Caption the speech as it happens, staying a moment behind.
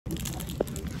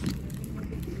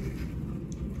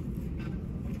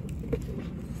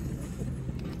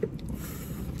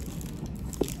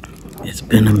It's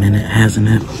been a minute, hasn't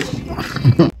it?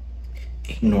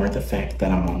 Ignore the fact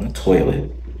that I'm on the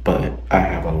toilet, but I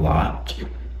have a lot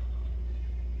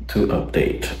to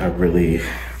update.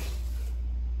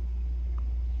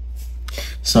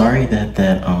 Sorry that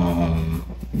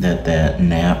that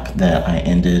nap that I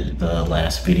ended the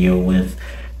last video with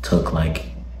took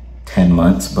like 10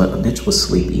 months, but a bitch was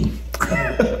sleepy.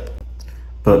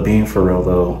 But being for real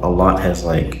though, a lot has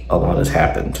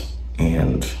happened,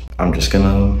 and I'm just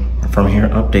gonna from here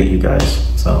update you guys.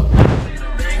 So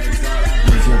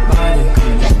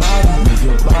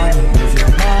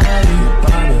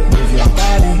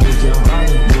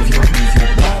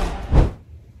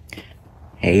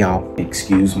hey y'all,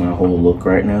 excuse my whole look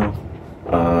right now.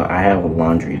 I have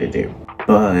laundry to do,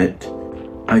 but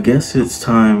I guess it's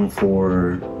time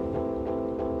for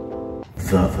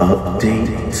the update.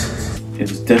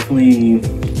 It's definitely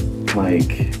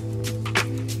like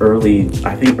early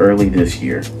this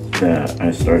year that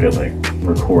I started like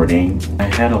recording. I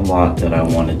had a lot that I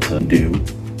wanted to do,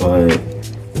 but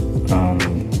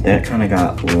that kind of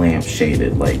got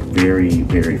lampshaded like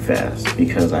very fast,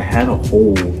 because I had a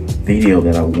whole video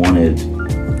that I wanted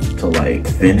to like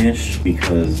finish,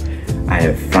 because I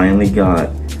have finally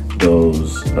got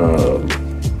those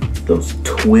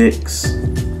Twix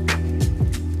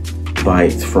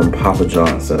bites from Papa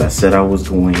John's that I said I was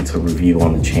going to review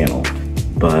on the channel,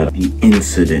 but the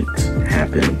incident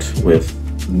happened with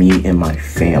me and my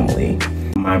family.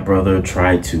 My brother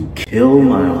tried to kill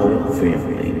my whole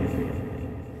family.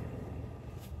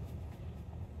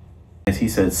 He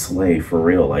said slay for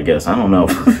real, I guess. I don't know.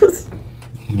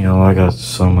 Yo, I got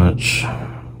so much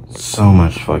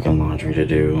fucking laundry to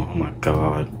do. Oh my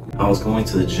god. I was going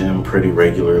to the gym pretty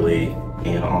regularly,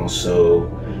 and also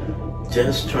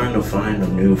just trying to find a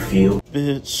new feel.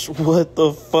 Bitch, what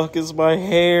the fuck is my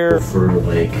hair? For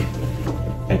like,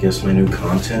 I guess my new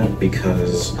content,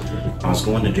 because I was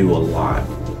going to do a lot,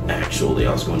 actually.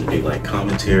 I was going to do like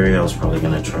commentary. I was probably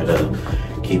gonna try to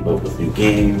keep up with new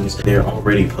games. They're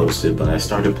already posted, but I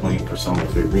started playing Persona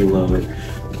 3 Reloaded.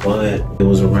 But it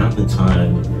was around the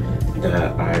time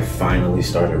that I finally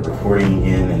started recording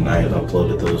again, and I had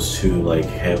uploaded those two like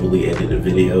heavily edited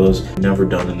videos. Never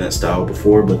done in that style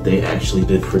before, but they actually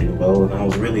did pretty well, and I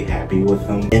was really happy with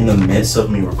them. In the midst of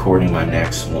me recording my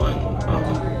next one,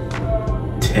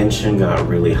 tension got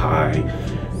really high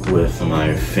with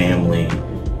my family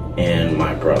and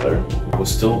my brother. I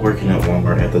was still working at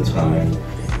Walmart at the time,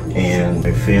 and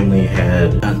my family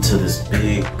had gotten to this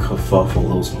big kerfuffle.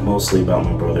 It was mostly about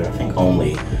my brother, I think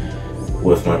only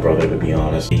with my brother, to be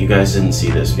honest. You guys didn't see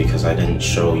this because I didn't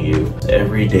show you.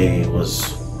 Every day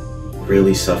was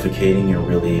really suffocating and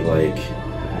really like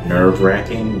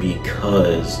nerve-wracking,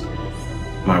 because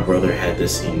my brother had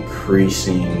this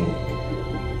increasing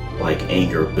like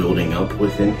anger building up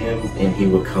within him, and he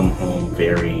would come home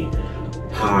very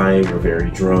high or very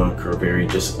drunk or very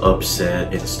just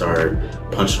upset and start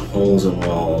punching holes in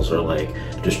walls, or like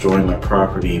destroying my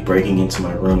property, breaking into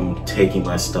my room, taking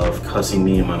my stuff, cussing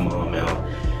me and my mom out.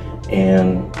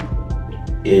 And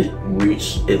it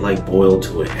like boiled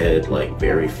to a head like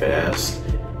very fast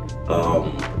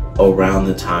around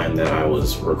the time that I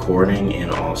was recording,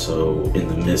 and also in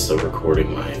the midst of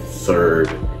recording my third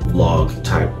vlog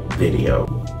type video.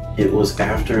 It was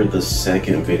after the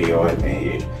second video I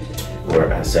made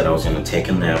where I said I was going to take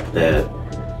a nap that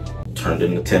turned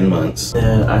into 10 months.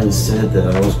 I said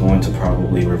that I was going to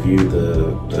probably review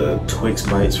the Twix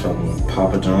bites from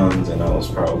Papa John's, and I was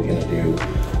probably going to do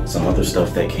some other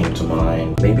stuff that came to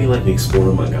mind. Maybe like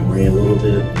explore my memory a little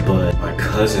bit, but my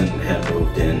cousin had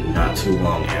moved in not too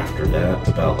long after that. It's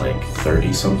about like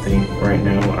 30 something right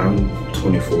now. I'm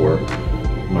 24.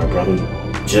 My brother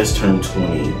just turned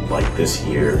 20 like this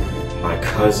year. My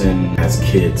cousin has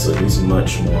kids, so he's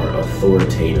much more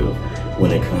authoritative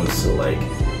when it comes to like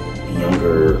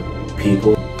younger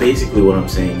people. Basically what I'm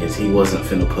saying is he wasn't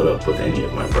finna put up with any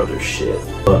of my brother's shit.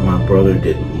 But my brother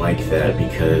didn't like that,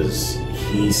 because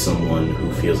he's someone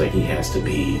who feels like he has to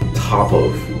be top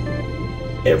of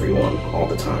everyone all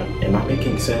the time. Am I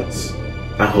making sense?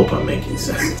 I hope I'm making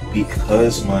sense.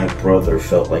 Because my brother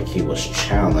felt like he was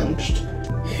challenged,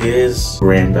 his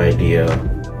grand idea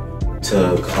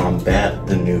to combat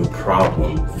the new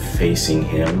problem facing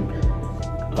him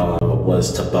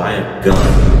was to buy a gun.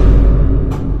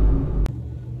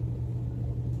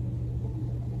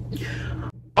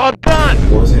 A gun!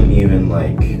 It wasn't even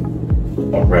like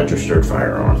a registered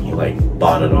firearm. He like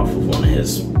bought it off of one of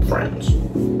his friends.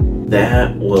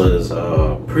 That was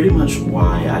pretty much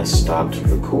why I stopped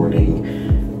recording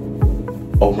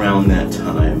around that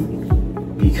time.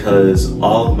 because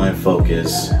all of my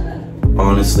focus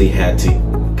honestly had to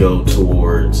go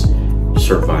towards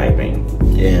surviving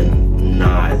and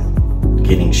not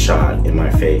getting shot in my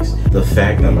face. The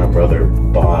fact that my brother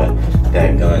bought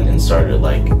that gun and started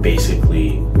like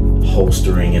basically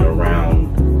holstering it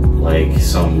around like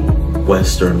some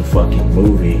Western fucking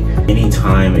movie,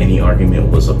 anytime any argument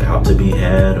was about to be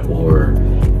had or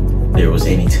there was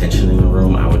any tension in the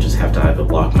room, I would just have to either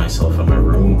lock myself in my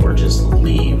room or just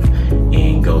leave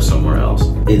and go somewhere else.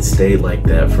 It stayed like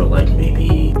that for like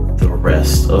maybe the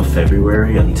rest of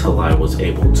February until I was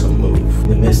able to move. In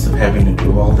the midst of having to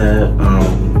do all that,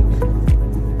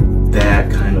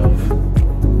 that kind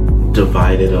of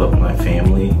divided up my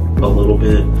family a little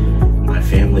bit. My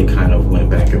family kind of went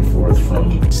back and forth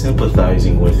from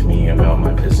sympathizing with me about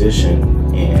my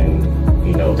position and,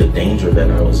 you know, the danger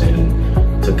that I was in,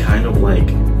 to kind of like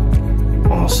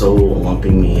also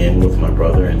lumping me in with my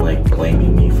brother and like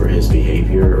blaming me for his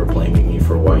behavior or blaming me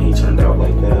for why he turned out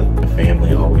like that. My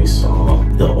family always saw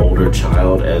the older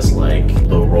child as like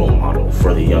the role model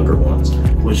for the younger ones,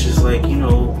 which is like, you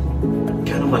know,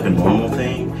 kind of like a normal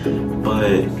thing,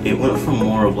 but it went from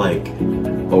more of like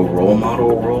a role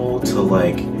model role to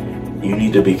like you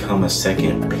need to become a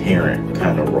second parent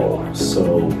kind of role.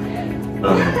 So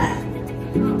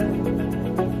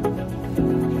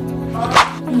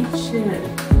shit.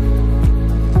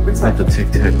 it's like the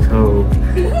tic-tac-toe.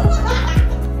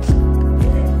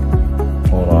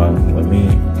 Hold on, let me.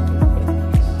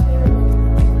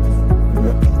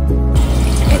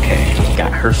 Okay,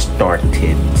 got her started.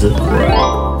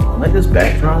 Like this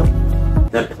backdrop.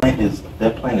 That plant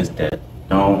is dead.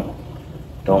 Don't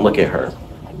look at her.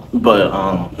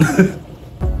 But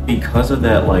because of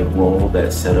that like role,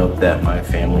 that setup that my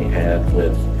family had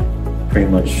with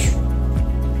pretty much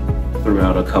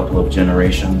throughout a couple of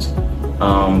generations,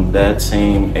 that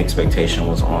same expectation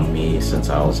was on me since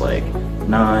I was like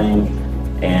 9,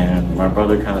 and my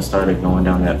brother kind of started going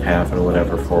down that path or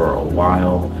whatever for a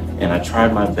while, and I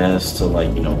tried my best to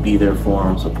like, you know, be there for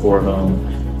him, support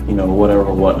him, you know,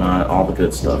 whatever, whatnot, all the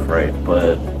good stuff, right?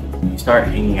 But when you start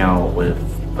hanging out with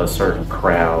a certain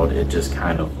crowd, it just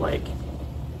kind of like,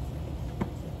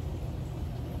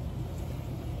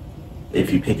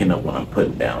 if you're picking up what I'm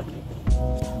putting down,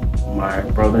 my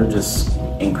brother just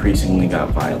increasingly got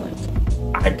violent.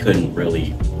 I couldn't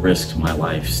really risk my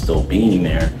life still being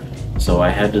there, so I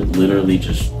had to literally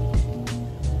just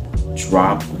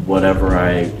drop whatever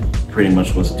I pretty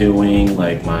much was doing,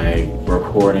 like my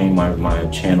recording, my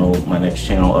channel, my next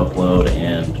channel upload,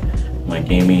 and my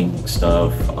gaming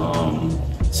stuff.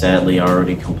 Sadly, I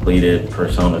already completed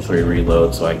Persona 3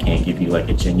 Reload, so I can't give you like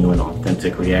a genuine,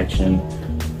 authentic reaction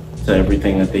to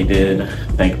everything that they did.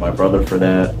 Thank my brother for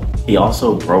that. He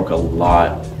also broke a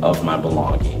lot of my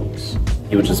belongings.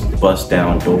 He would just bust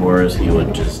down doors. He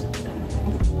would just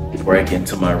break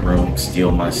into my room, steal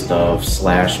my stuff,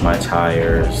 slash my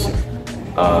tires,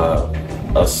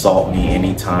 assault me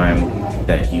anytime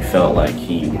that he felt like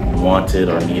he wanted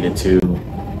or needed to.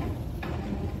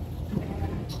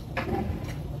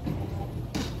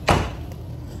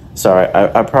 Sorry,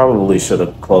 I probably should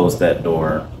have closed that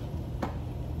door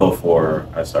before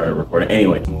I started recording.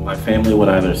 Anyway, my family would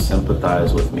either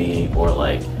sympathize with me or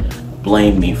like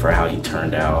blame me for how he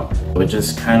turned out. It would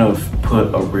just kind of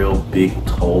put a real big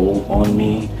toll on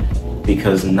me,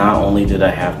 because not only did I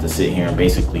have to sit here and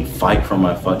basically fight for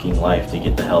my fucking life to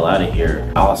get the hell out of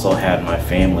here, I also had my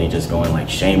family just going like,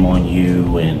 shame on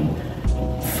you and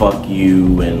fuck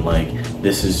you and like,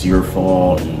 this is your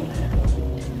fault, and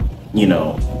you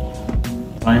know,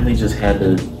 finally just had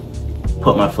to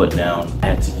put my foot down. I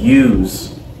had to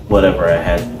use whatever I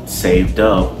had saved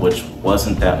up, which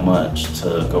wasn't that much,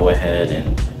 to go ahead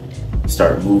and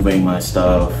start moving my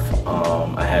stuff.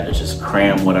 I had to just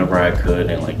cram whatever I could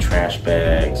in like trash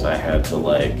bags. I had to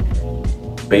like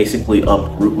basically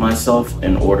uproot myself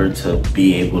in order to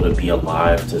be able to be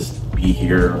alive, to be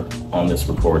here on this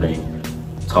recording,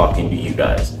 talking to you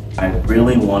guys. I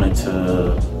really wanted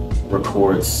to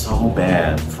record so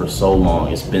bad for so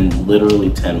long. It's been literally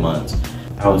 10 months.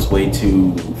 I was way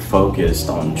too focused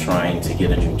on trying to get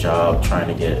a new job, trying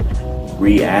to get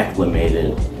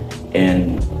reacclimated,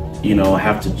 and you know,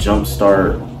 have to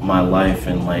jumpstart my life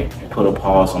and like put a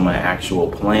pause on my actual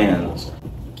plans,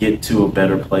 get to a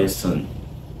better place, and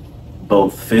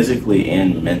both physically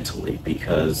and mentally,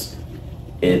 because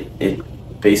it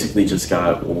basically just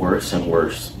got worse and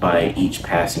worse by each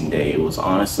passing day. It was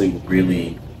honestly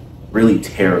really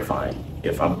terrifying,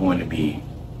 if I'm going to be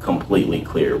completely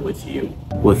clear with you.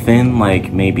 Within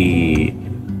like maybe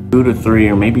 2 to 3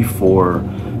 or maybe 4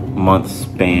 month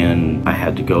span, I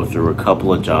had to go through a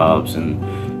couple of jobs,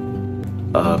 and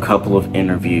a couple of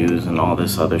interviews and all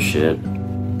this other shit.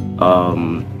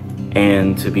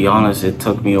 And to be honest, it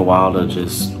took me a while to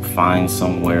just find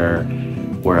somewhere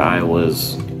where I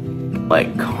was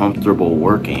like comfortable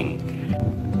working.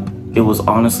 It was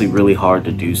honestly really hard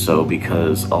to do so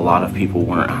because a lot of people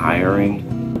weren't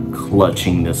hiring,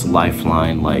 clutching this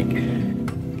lifeline like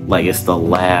it's the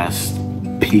last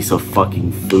piece of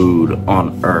fucking food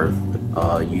on earth.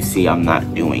 You see, I'm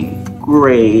not doing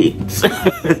great.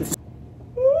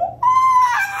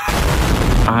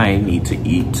 I need to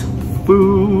eat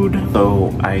food.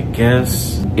 So I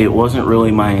guess it wasn't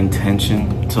really my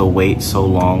intention to wait so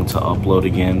long to upload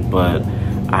again, but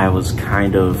I was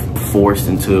kind of forced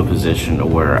into a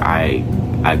position where I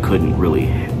couldn't really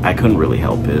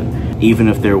help it. Even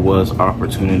if there was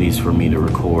opportunities for me to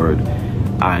record,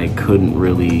 I couldn't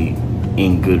really,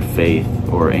 in good faith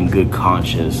or in good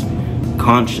conscience,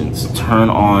 turn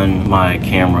on my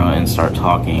camera and start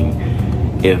talking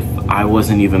if I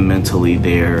wasn't even mentally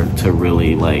there to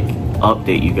really like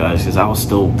update you guys, because I was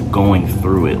still going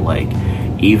through it. Like,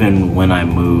 even when I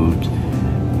moved,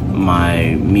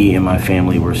 me and my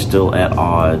family were still at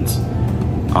odds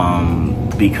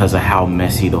because of how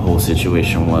messy the whole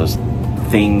situation was.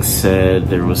 Things said,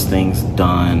 there was things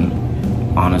done.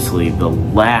 Honestly, the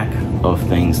lack of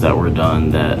things that were done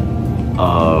that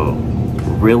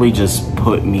really just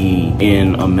put me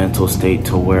in a mental state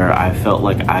to where I felt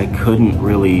like I couldn't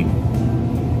really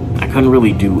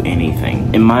do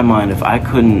anything. In my mind, if I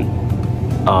couldn't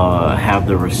have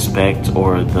the respect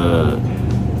or the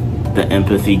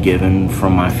empathy given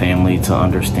from my family to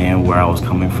understand where I was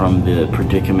coming from, the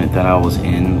predicament that I was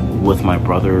in with my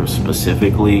brother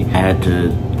specifically, I had to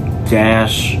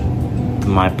dash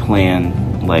my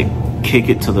plan, like kick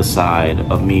it to the side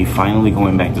of me finally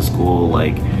going back to school,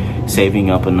 like saving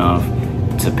up enough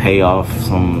to pay off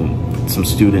some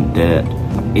student debt.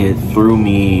 It threw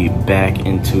me back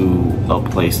into a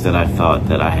place that I thought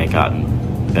that I had gotten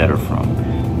better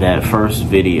from. That first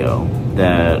video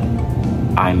that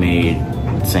I made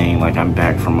saying like I'm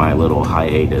back from my little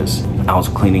hiatus, I was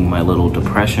cleaning my little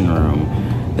depression room.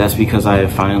 That's because I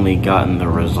had finally gotten the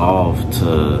resolve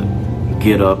to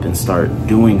get up and start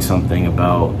doing something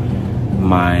about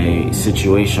my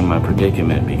situation, my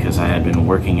predicament, because I had been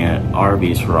working at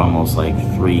Arby's for almost like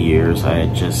 3 years. I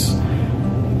had just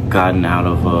gotten out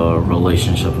of a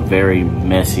relationship, a very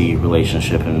messy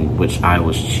relationship in which I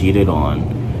was cheated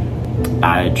on.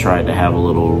 I tried to have a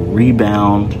little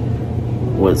rebound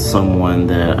with someone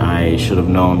that I should have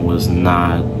known was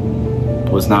not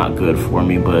good for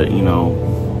me, but you know,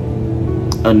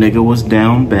 a nigga was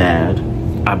down bad.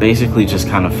 I basically just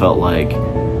kind of felt like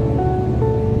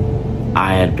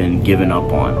I had been given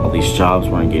up on. All these jobs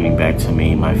weren't getting back to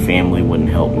me. My family wouldn't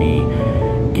help me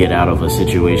get out of a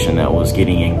situation that was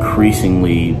getting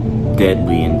increasingly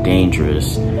deadly and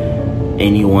dangerous.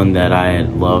 Anyone that I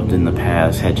had loved in the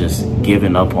past had just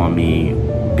given up on me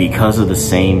because of the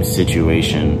same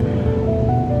situation.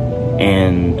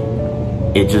 And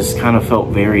it just kind of felt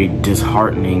very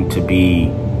disheartening to be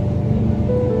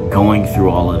going through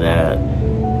all of that,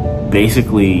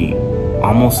 basically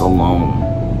almost alone.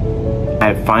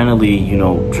 I finally, you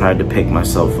know, tried to pick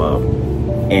myself up,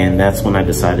 and that's when I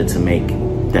decided to make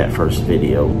that first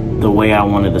video. The way I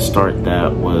wanted to start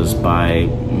that was by,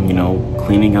 you know,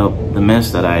 cleaning up the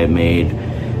mess that I had made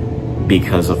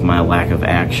because of my lack of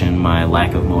action, my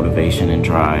lack of motivation and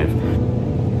drive.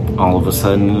 All of a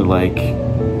sudden, like,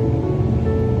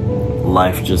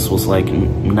 life just was like,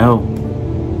 no,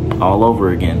 all over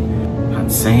again.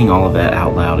 I'm saying all of that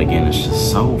out loud again, it's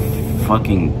just so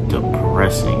fucking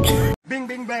depressing.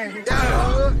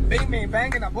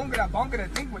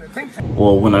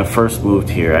 Well, when I first moved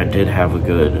here, I did have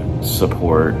good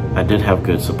support.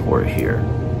 Here.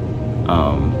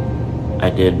 I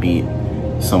did meet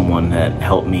someone that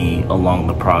helped me along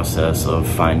the process of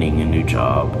finding a new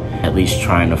job, at least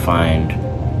trying to find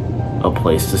a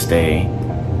place to stay.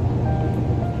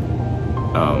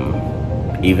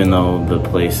 Even though the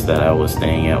place that I was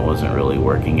staying at wasn't really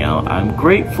working out, I'm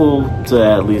grateful to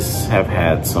at least have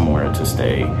had somewhere to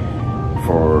stay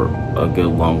for a good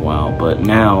long while. But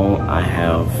now I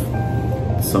have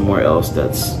somewhere else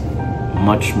that's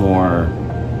much more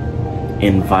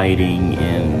inviting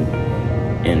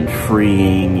and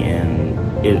freeing,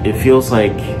 and it feels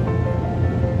like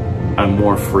I'm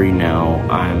more free now.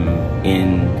 I'm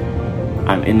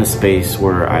in a space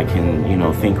where I can, you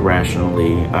know, think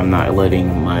rationally. I'm not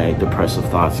letting my depressive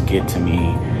thoughts get to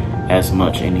me as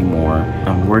much anymore.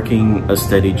 I'm working a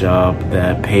steady job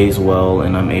that pays well,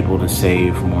 and I'm able to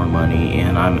save more money,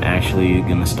 and I'm actually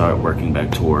gonna start working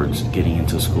back towards getting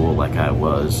into school like I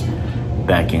was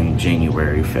back in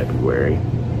January, February.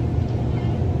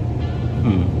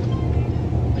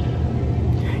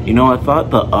 You know, I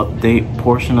thought the update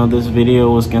portion of this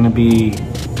video was gonna be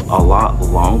a lot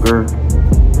longer.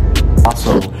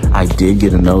 Also, I did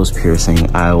get a nose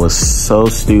piercing. I was so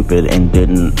stupid and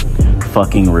didn't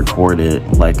fucking record it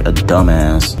like a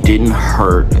dumbass. Didn't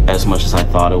hurt as much as I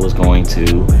thought it was going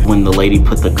to. When the lady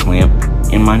put the clamp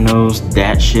in my nose,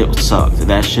 that shit sucked.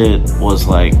 That shit was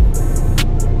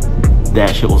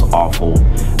awful.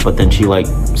 But then she like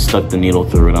stuck the needle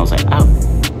through and I was like, ow.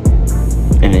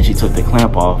 And then she took the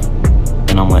clamp off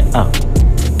and I'm like, oh.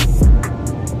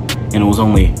 And it was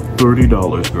only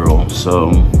 $30, girl. So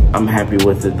I'm happy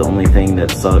with it. The only thing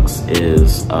that sucks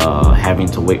is having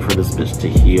to wait for this bitch to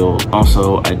heal.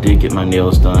 Also, I did get my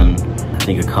nails done, I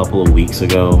think a couple of weeks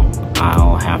ago.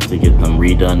 I'll have to get them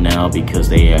redone now because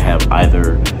they have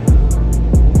either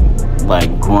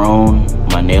like grown,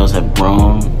 my nails have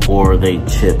grown, or they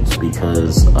chipped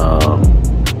because of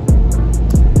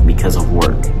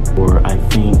work. Or I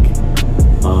think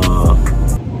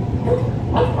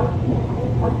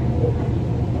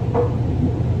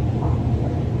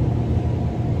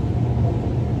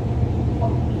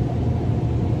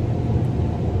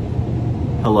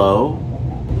hello?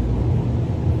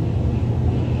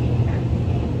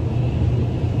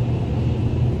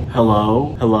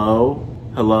 Hello? Hello?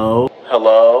 Hello?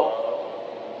 Hello?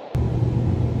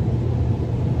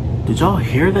 Did y'all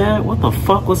hear that? What the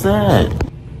fuck was that?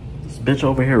 This bitch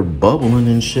over here bubbling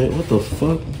and shit. What the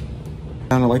fuck?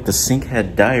 Sounded like the sink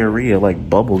had diarrhea, like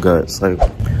bubble guts. Like,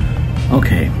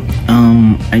 okay.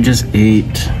 I just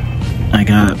ate. I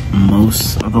got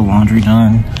most of the laundry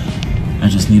done. I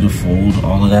just need to fold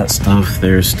all of that stuff.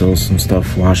 There's still some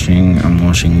stuff washing. I'm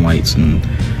washing whites and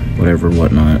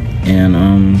whatnot. And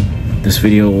this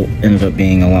video ended up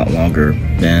being a lot longer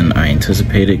than I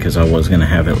anticipated because I was gonna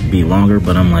have it be longer,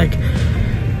 but I'm like,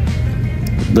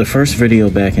 the first video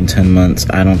back in 10 months,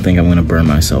 I don't think I'm gonna burn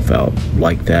myself out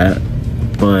like that.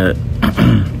 But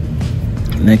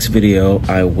next video,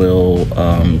 I will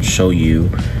show you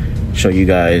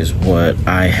guys what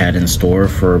I had in store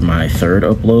for my third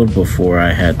upload before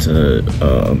I had to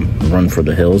run for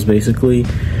the hills, basically.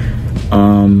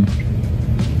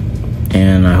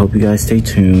 And I hope you guys stay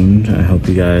tuned. I hope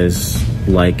you guys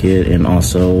like it. And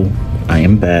also, I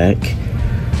am back.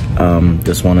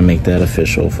 Just want to make that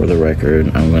official for the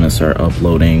record. I'm going to start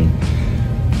uploading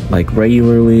like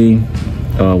regularly,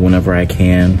 whenever I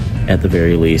can, at the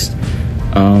very least.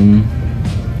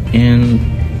 And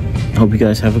hope you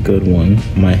guys have a good one.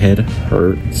 My head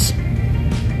hurts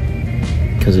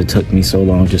because it took me so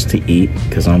long just to eat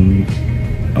because I'm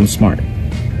smart.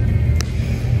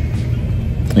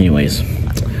 Anyways,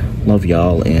 love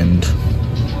y'all and